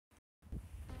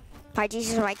Hi,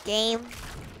 this is my game.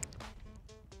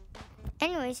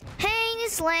 Anyways, hey,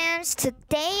 this Lance.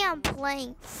 Today I'm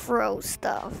playing Fro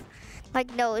Stuff.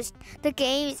 Like, no, the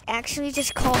game is actually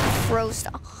just called Fro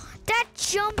Stuff. That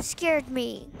jump scared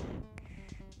me.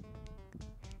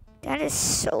 That is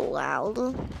so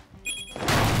loud.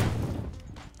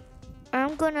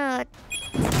 I'm gonna...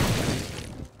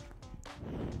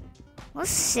 Let's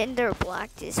cinder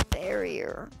block this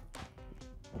barrier.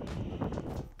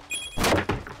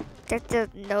 That does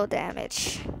no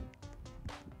damage.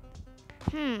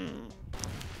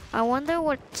 I wonder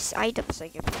what items I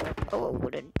can pick up. Oh, a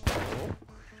wooden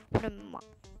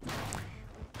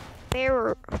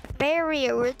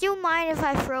barrier. Would you mind if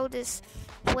I throw this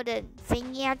wooden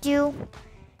thingy at you?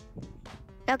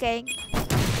 Okay.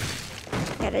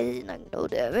 That is like no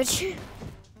damage.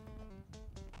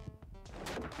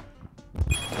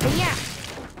 But yeah.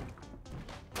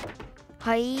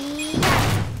 Hiya.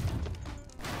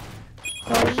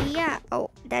 Hiya. Oh,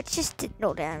 that just did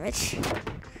no damage.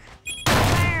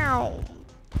 Wow.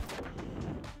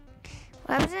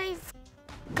 Why would I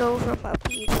go from up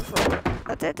here to forward?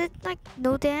 But that did like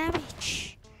no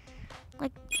damage.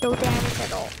 Like no damage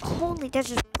at all. Holy, that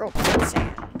just broke the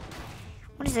sand.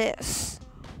 What is this?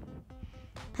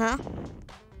 Huh?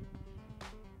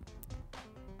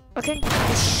 I can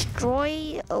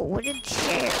destroy a wooden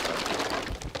chair.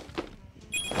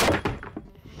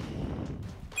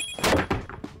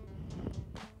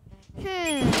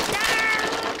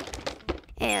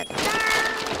 And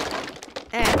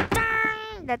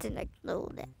that's like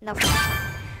nothing.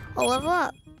 I'll level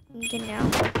up. You can now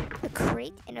a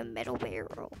crate and a metal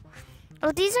barrel.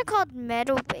 Oh, these are called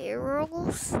metal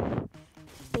barrels.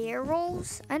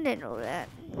 Barrels? I didn't know that.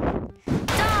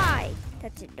 Die!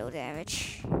 That did no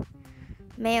damage.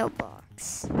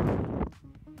 Mailbox.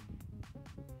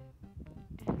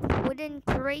 Wooden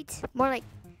crate. More like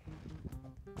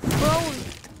frozen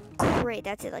crate.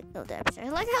 That's it, like no damage. I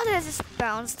like how that just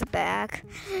bounced back.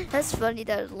 That's funny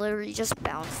that it literally just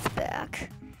bounced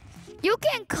back. You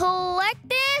can collect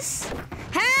this?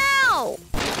 How?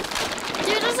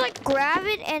 Do you just like grab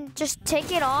it and just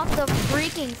take it off the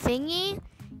freaking thingy?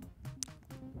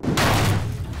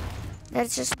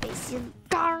 That's just basically...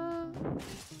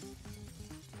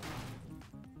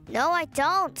 No, I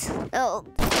don't. Oh.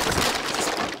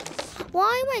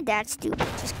 Why am I that stupid?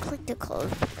 Just click the close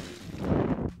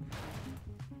button.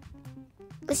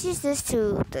 Let's use this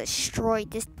to destroy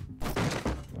this.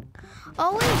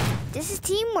 Oh wait, this is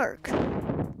teamwork.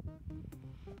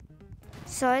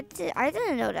 So I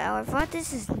didn't know that. I thought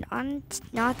this is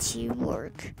not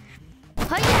teamwork.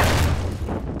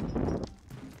 Hiya!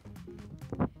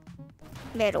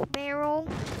 Metal barrel.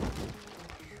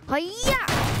 Hiya!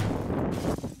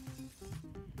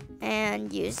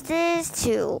 And use this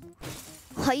to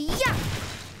hiya!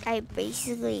 I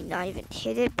basically not even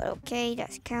hit it, but okay,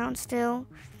 that counts still.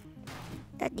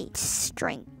 That needs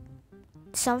strength.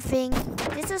 Something.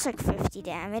 This is like 50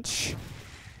 damage.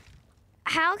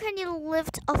 How can you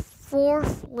lift a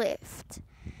forklift?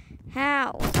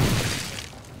 How?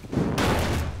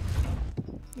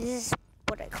 This is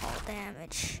what I call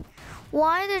damage.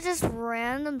 Why are there just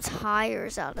random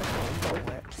tires out of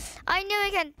nowhere? I knew I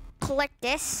can collect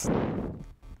this.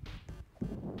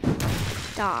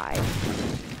 Die.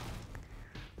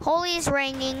 Holy, it's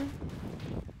raining.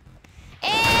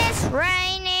 It's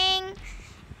raining.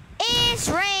 It's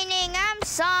raining. I'm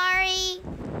sorry.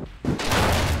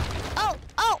 Oh,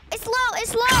 it's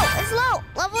low.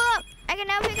 Level up. I can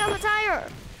now pick up a tire.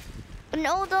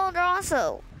 No,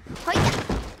 also.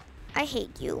 I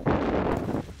hate you.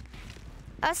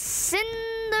 A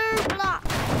cinder block.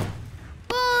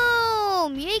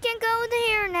 Boom! You can go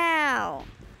there now.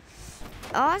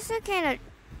 Also, can I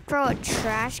throw a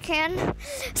trash can?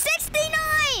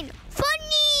 69!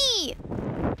 Funny!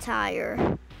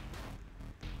 Tire.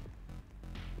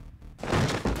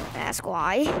 Ask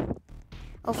why.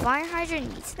 Oh, fire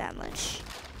hydrant needs that much.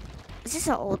 Is this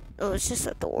an old? Oh, it's just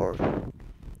a door.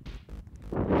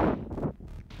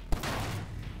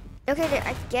 Okay,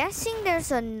 I'm guessing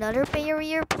there's another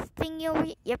barrier thing over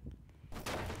here. Yep,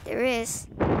 there is.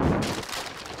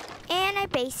 And I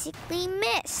basically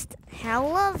missed. How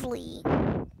lovely.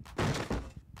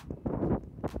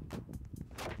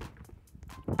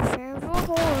 Feral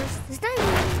horse. It's not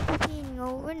even repeating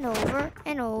over and over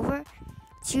and over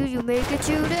till you make it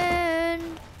to the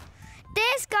end.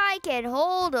 This guy can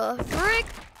hold a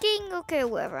freaking... Okay,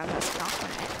 whatever. I'm just not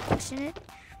going to question it.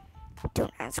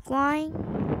 Don't ask why.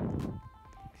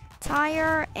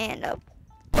 Tire and a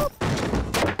boop.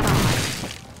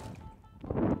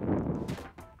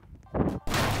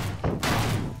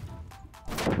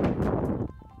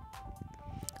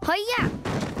 Hiya!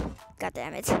 God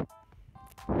damn it.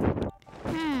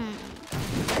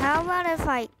 How about if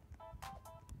I...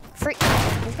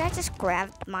 This guy just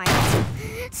grabbed my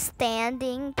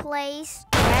standing place.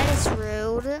 That is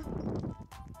rude.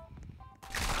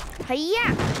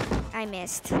 Hiya! I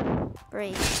missed.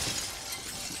 Great.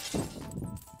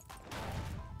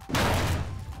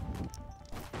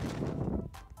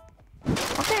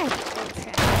 Okay.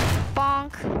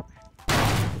 Bonk.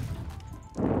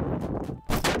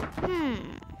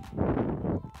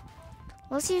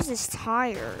 Let's use this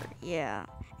tire. Yeah.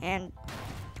 And...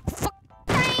 Fuck!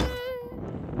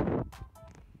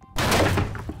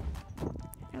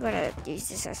 I'm gonna use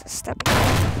this as a stepping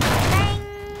stone. Bang!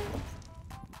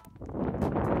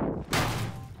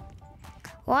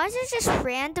 Why is there just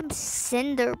random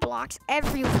cinder blocks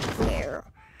everywhere?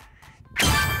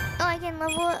 Oh, I can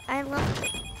level it. I love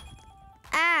it.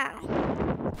 Ah.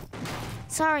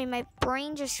 Sorry, my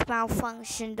brain just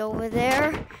malfunctioned over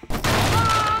there.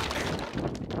 Bonk!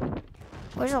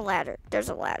 Where's a ladder? There's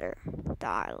a ladder.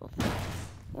 Die.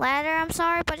 Ladder, I'm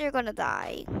sorry, but you're gonna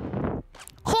die.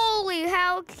 Holy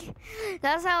hell!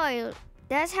 That's how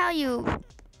you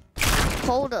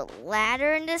hold a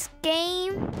ladder in this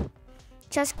game.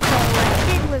 Just collect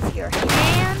it with your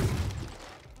hand.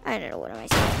 I don't know what am I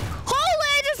saying. Holy!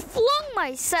 I just flung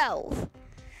myself.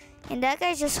 And that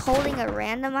guy's just holding a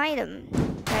random item.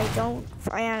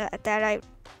 That I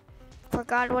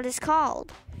forgot what it's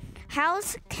called. How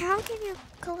can you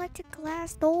collect a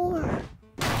glass door?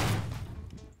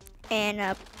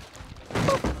 And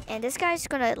and this guy's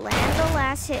gonna land the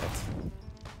last hit.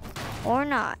 Or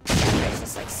not. It's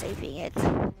just like saving it.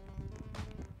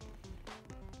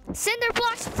 Cinder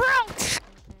blocks thrown!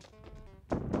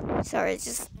 Sorry, it's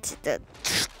just the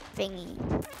thingy.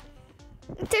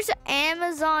 There's an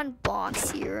Amazon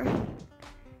box here.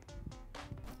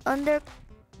 Under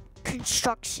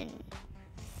construction.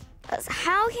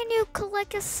 How can you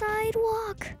collect a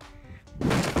sidewalk?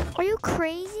 Are you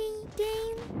crazy,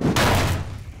 game?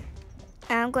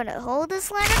 I'm gonna hold this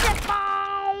ladder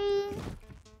down.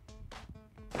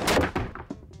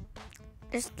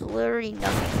 There's literally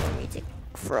nothing for me to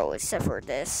throw except for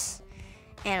this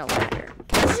and a ladder.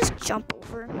 Can I just jump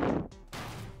over?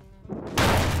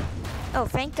 Oh,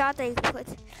 thank God they put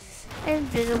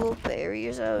invisible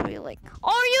barriers. I would be like,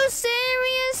 are you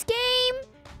serious, game?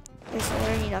 There's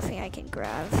literally nothing I can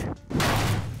grab.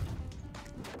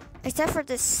 Except for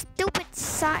this stupid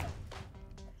side.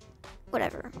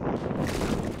 Whatever.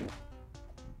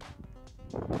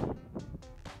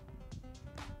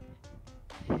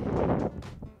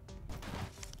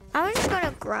 I'm just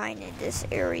gonna grind in this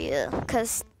area,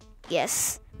 cause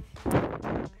yes.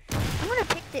 I'm gonna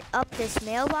pick up this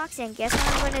mailbox and guess what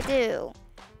I'm gonna do?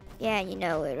 Yeah, you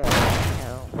know it already.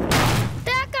 Know.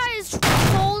 That guy is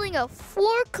holding a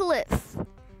forklift.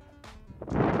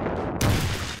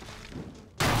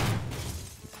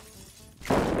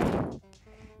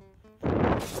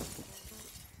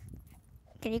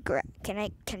 Can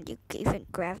you even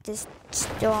grab this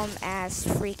dumb ass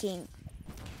freaking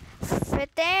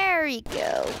fit? There you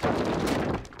go.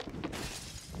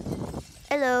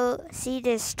 Hello, see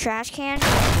this trash can?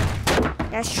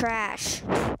 That's trash.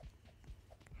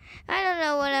 I don't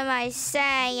know what am I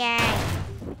saying.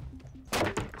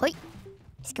 Hoi.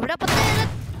 Skip it up a bit.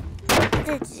 I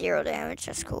did 0 damage,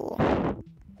 that's cool.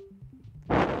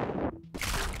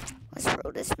 Let's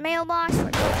throw this mailbox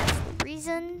for no actual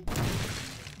reason.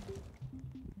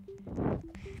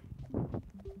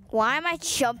 Why am I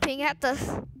jumping at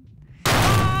the...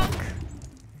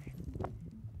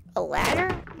 A ladder?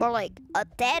 More like a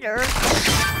deader.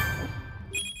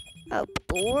 A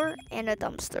door and a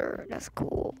dumpster. That's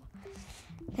cool.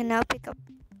 And now pick up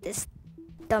this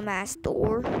dumbass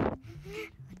door.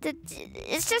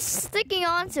 It's just sticking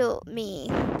onto me.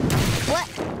 What?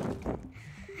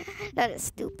 That is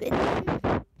stupid.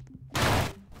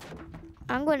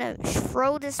 I'm gonna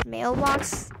throw this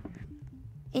mailbox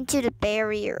into the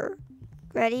barrier.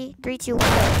 Ready? 3, 2, 1, go.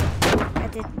 I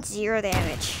did 0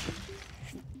 damage.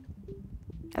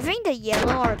 I think the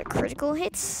yellow are the critical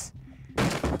hits.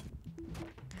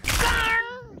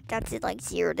 That did like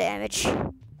 0 damage.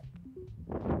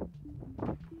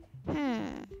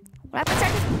 What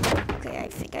happened? Okay, I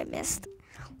think I missed.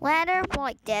 Ladder, more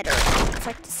like deader. It's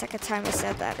like the second time I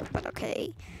said that, but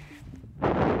okay.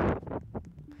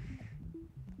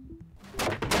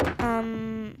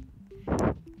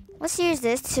 Let's use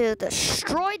this to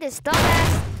destroy this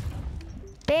dumbass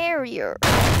barrier.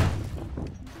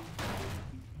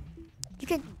 You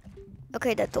can...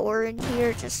 Okay, the door in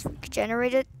here just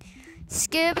generated.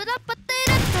 Skip it up, but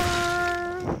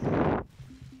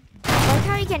like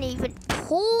how you can even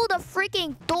pull the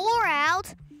freaking door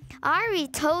out, I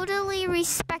totally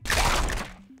respect that.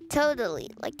 Totally,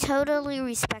 like totally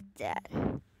respect that.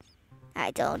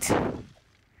 I don't.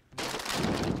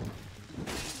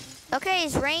 Okay,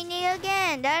 it's raining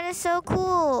again. That is so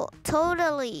cool.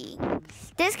 Totally.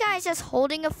 This guy's just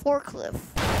holding a forklift.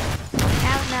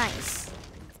 How nice.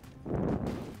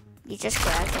 You just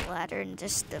grab the ladder and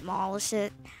just demolish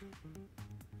it.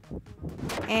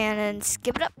 And then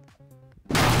skip it up.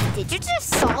 Did you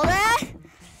just saw that?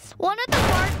 One of the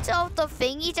parts of the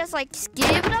thingy just like skip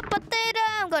it up potato.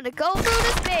 I'm gonna go through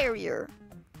this barrier.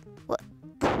 What?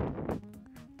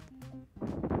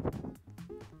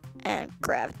 And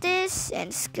grab this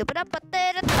and skip it up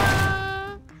potato.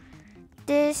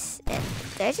 This and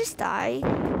did I just die?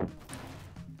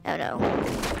 Oh no.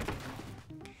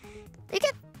 You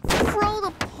can throw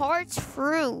the parts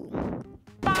through.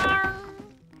 Bang.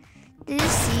 Did you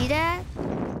see that?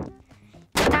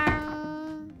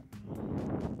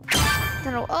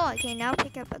 Oh, I can now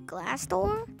pick up a glass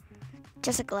door.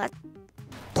 Just a glass.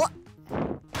 What?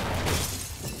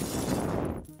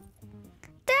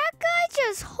 That guy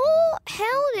just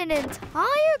held an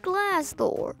entire glass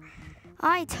door.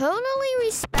 I totally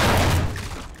respect it.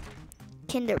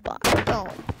 Kinderblock. Boom.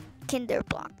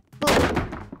 Kinderblock. Boom.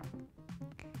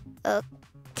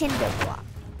 Kinderblock.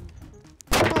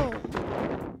 Boom.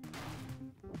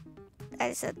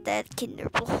 That is a dead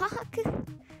Kinderblock.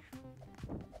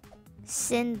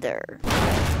 Cinder.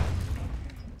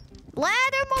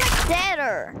 Ladder more like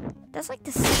deader. That's like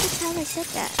the second time I said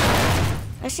that.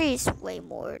 Actually, it's way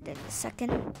more than the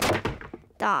second.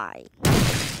 Die.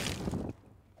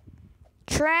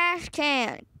 Trash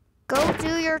can. Go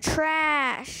do your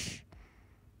trash.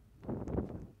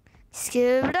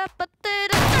 Skip it up.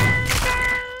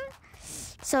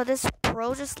 So this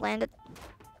pro just landed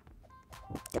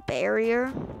the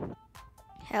barrier.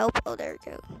 Help. Oh, there we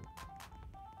go.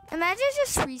 Imagine it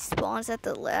just respawns at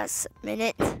the last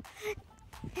minute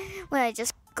when I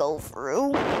just go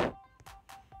through.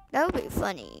 That would be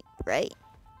funny, right?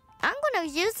 I'm gonna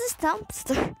use this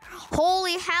dumpster.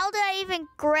 Holy, how did I even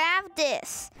grab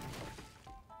this?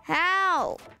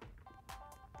 How?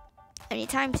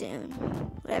 Anytime soon.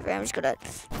 Whatever, I'm just gonna...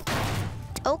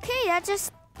 Okay, that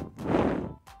just...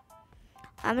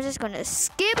 I'm just gonna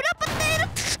skip it up a little.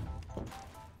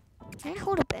 Can I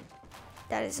hold a bit?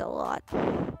 That is a lot.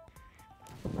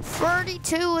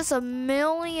 32 is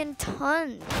 1,000,000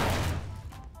 tons.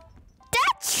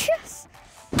 That's just...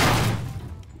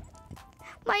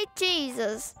 My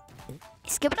Jesus.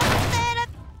 Skip it up potato.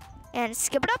 And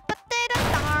skip it up potato.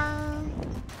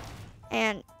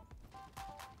 And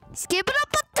skip it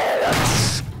up potato.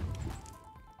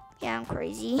 Yeah, I'm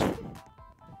crazy.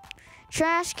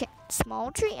 Trash can.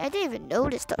 Small tree? I didn't even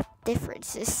notice the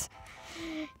differences.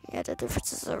 Yeah, the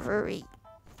differences are very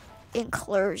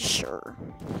enclosure.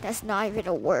 That's not even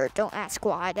a word. Don't ask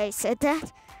why they said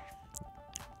that.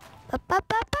 I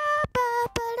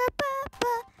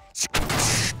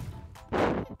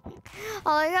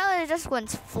like how it just went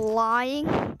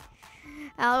flying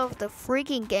out of the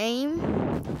freaking game.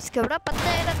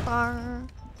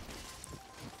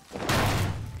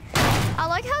 I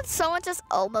like how someone just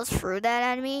almost threw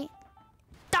that at me.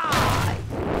 Die!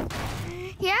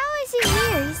 Yeah, I see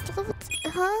here. He's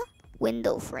level,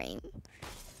 window frame.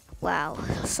 Wow,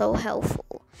 so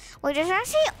helpful. Wait, there's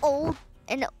actually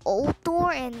an old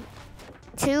door and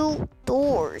 2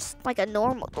 doors, like a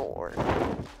normal door.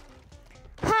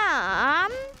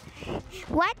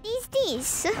 What is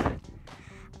this?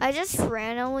 I just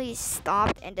randomly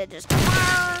stopped and then just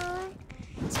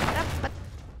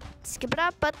skip it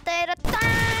up, potato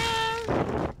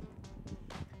time.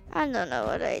 I don't know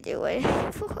what I do it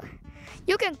for.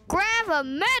 You can grab a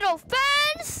metal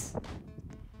fence.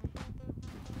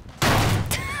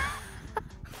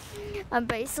 I'm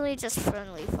basically just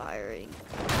friendly firing.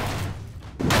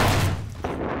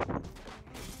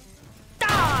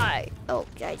 Die! Oh,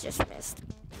 I just missed.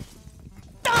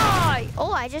 Die!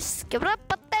 Oh, I just skip it up,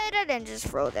 potato, and just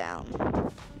throw down.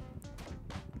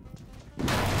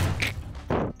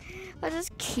 I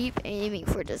just keep aiming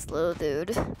for this little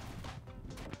dude.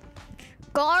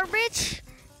 Garbage?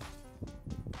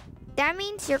 That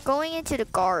means you're going into the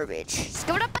garbage.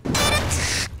 Skip it up,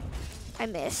 potato! I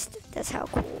missed. That's how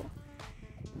cool.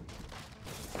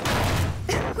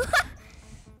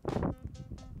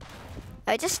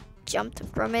 I just jumped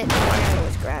from it while I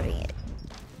was grabbing it.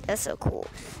 That's so cool.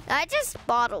 I just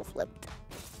bottle flipped.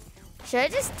 Should I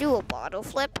just do a bottle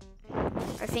flip?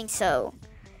 I think so.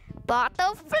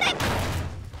 Bottle flip!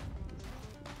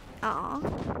 Aw.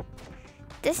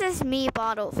 This is me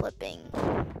bottle flipping.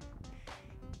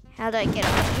 How do I get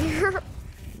up here?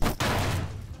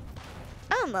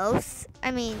 Almost.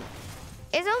 I mean,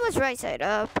 it's almost right side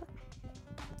up.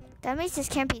 That means this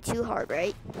can't be too hard,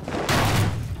 right?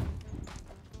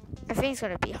 I think it's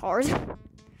gonna be hard.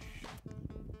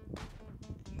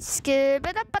 Skip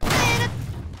it up,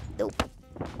 nope.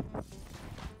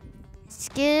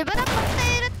 Skip it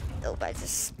up, nope. I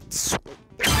just.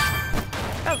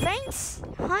 Oh, thanks.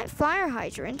 Hi, fire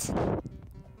hydrant.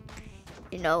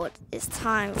 You know it's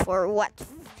time for what?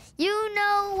 You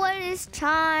know what is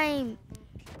time.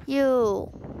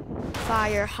 You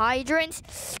fire hydrant,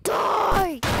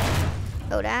 die!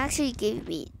 Oh, that actually gave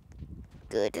me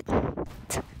good.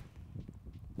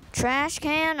 Trash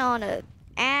can on a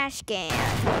ash can.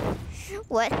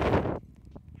 What?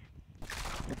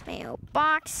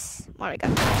 Mailbox. What I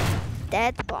got?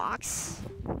 Dead box.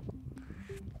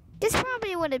 This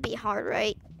probably wouldn't be hard,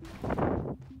 right?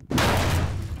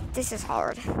 This is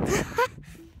hard.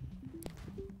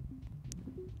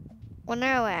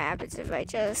 Wonder what happens if I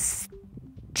just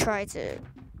try to.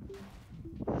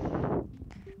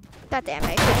 God damn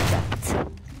it, I could have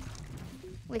jumped.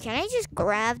 Wait, can I just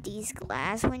grab these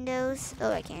glass windows?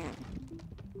 Oh, I can.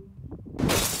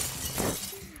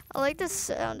 I like the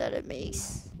sound that it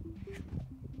makes.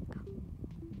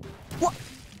 What?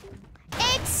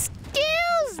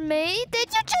 Excuse me?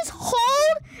 Did you just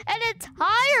hold an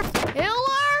entire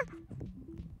pillar?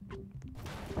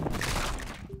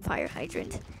 Fire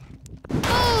hydrant.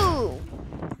 Oh!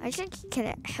 I think he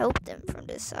can help them from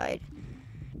this side.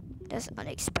 That's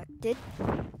unexpected.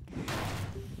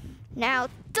 Now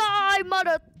die,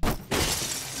 mother!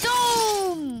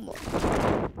 Doom!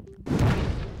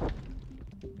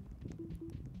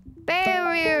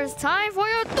 Barriers, time for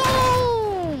your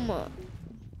doom!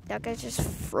 That guy's just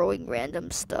throwing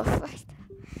random stuff at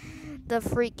the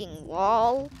freaking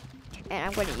wall. And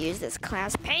I'm gonna use this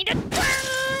class paint to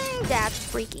turn that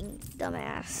freaking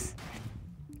dumbass.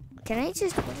 Can I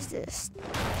just, what is this?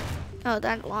 Oh,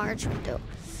 that large window.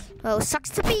 Oh, sucks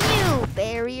to be you,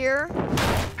 barrier.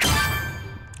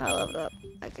 I love that.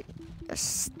 I could, a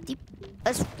steep,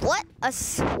 a what? A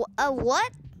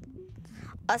what?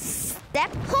 A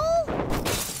step hole?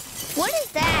 What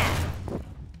is that?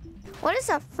 What is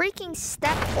a freaking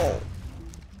step hole?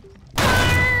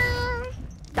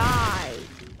 Die.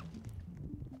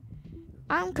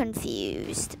 I'm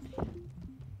confused.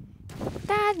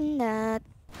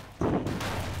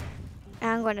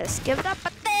 I'm gonna skip it up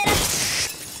a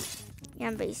bit. Yeah,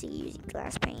 I'm basically using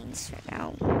glass panes right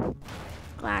now.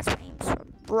 Glass panes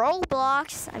for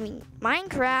Roblox. I mean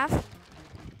Minecraft.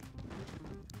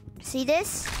 See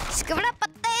this? Skip it up a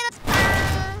bit.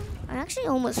 I actually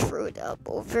almost threw it up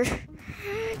over.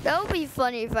 That would be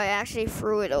funny if I actually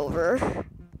threw it over.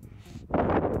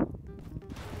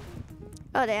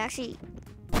 Oh, they actually.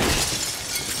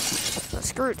 Well,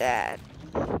 screw that.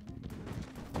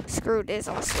 Screw this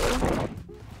also.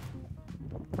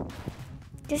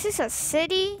 This is a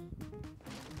city,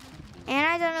 and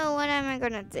I don't know what am I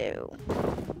gonna do.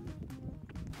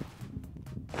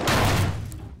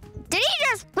 Did he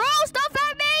just throw stuff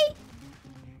at me?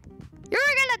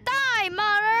 You're gonna die,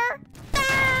 mother!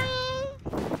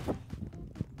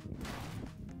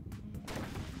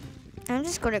 I'm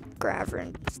just gonna grab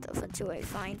random stuff until I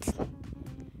find.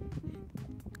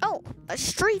 Oh, a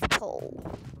street pole.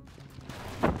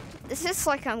 This is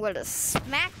like I'm gonna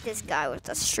smack this guy with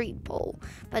a street pole.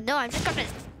 But no, I'm just gonna.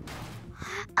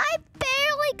 I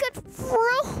barely could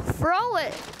throw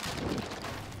it.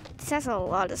 This has a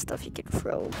lot of stuff you can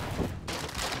throw.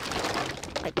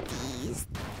 Like these.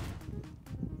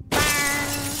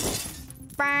 Bang.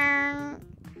 Bang.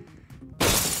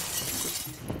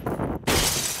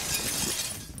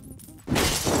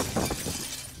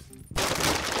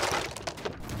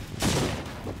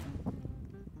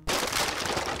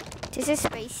 This is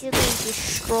basically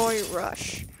destroy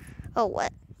rush. Oh,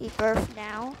 what? You birth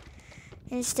now?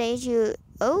 Instead you...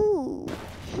 Oh.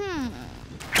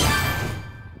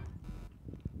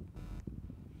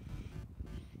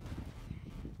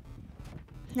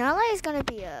 Now that is gonna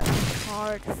be a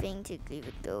hard thing to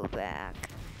even go back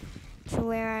to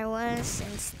where I was,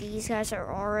 since these guys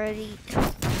are already...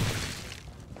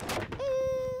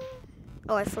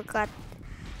 Oh, I forgot.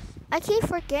 I keep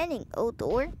forgetting. Old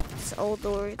door. This old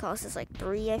door costs like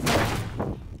 3, I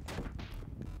think.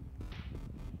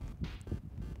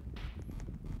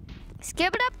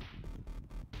 Skip it up.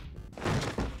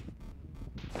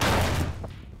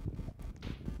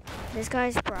 This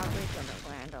guy's probably gonna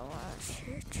land a last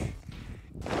hit.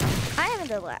 I am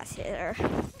the last hitter.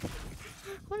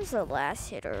 What is the last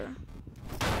hitter?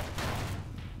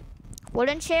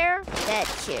 Wooden chair? Dead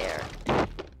chair.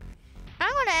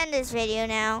 I'm gonna end this video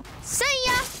now. See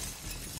ya!